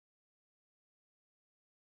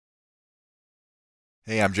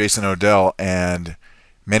Hey, I'm Jason Odell, and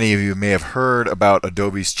many of you may have heard about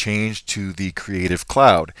Adobe's change to the Creative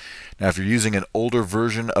Cloud. Now, if you're using an older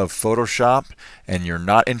version of Photoshop and you're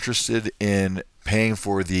not interested in paying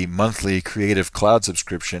for the monthly Creative Cloud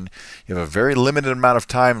subscription, you have a very limited amount of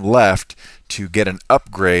time left to get an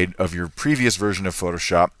upgrade of your previous version of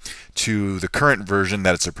Photoshop to the current version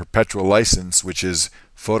that it's a perpetual license, which is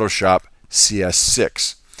Photoshop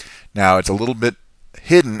CS6. Now, it's a little bit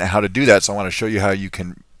hidden how to do that, so I want to show you how you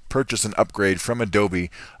can purchase an upgrade from Adobe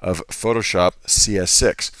of Photoshop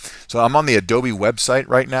CS6. So I'm on the Adobe website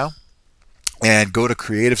right now, and go to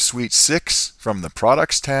Creative Suite 6 from the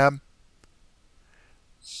Products tab,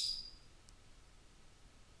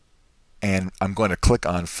 and I'm going to click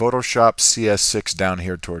on Photoshop CS6 down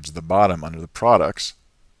here towards the bottom under the Products,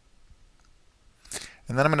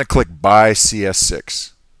 and then I'm going to click Buy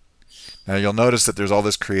CS6. Now you'll notice that there's all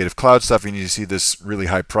this Creative Cloud stuff, and you see this really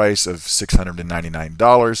high price of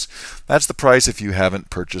 $699. That's the price if you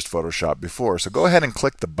haven't purchased Photoshop before. So go ahead and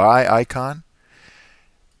click the Buy icon,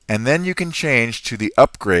 and then you can change to the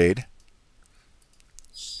upgrade.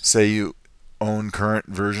 Say you own current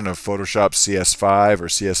version of Photoshop CS5 or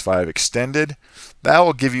CS5 Extended. That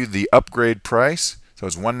will give you the upgrade price. So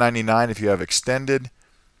it's $199 if you have Extended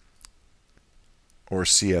or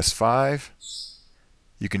CS5.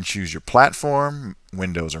 You can choose your platform,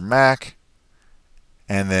 Windows or Mac,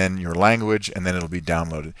 and then your language, and then it'll be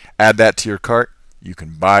downloaded. Add that to your cart. You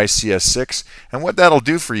can buy CS6, and what that'll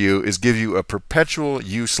do for you is give you a perpetual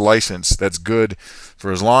use license that's good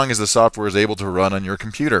for as long as the software is able to run on your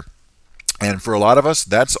computer. And for a lot of us,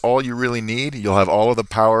 that's all you really need. You'll have all of the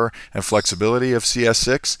power and flexibility of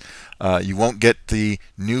CS6. You won't get the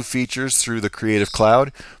new features through the Creative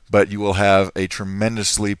Cloud, but you will have a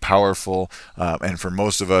tremendously powerful, and for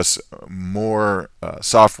most of us, more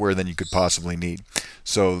software than you could possibly need.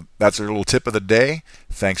 So that's a little tip of the day.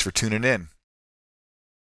 Thanks for tuning in.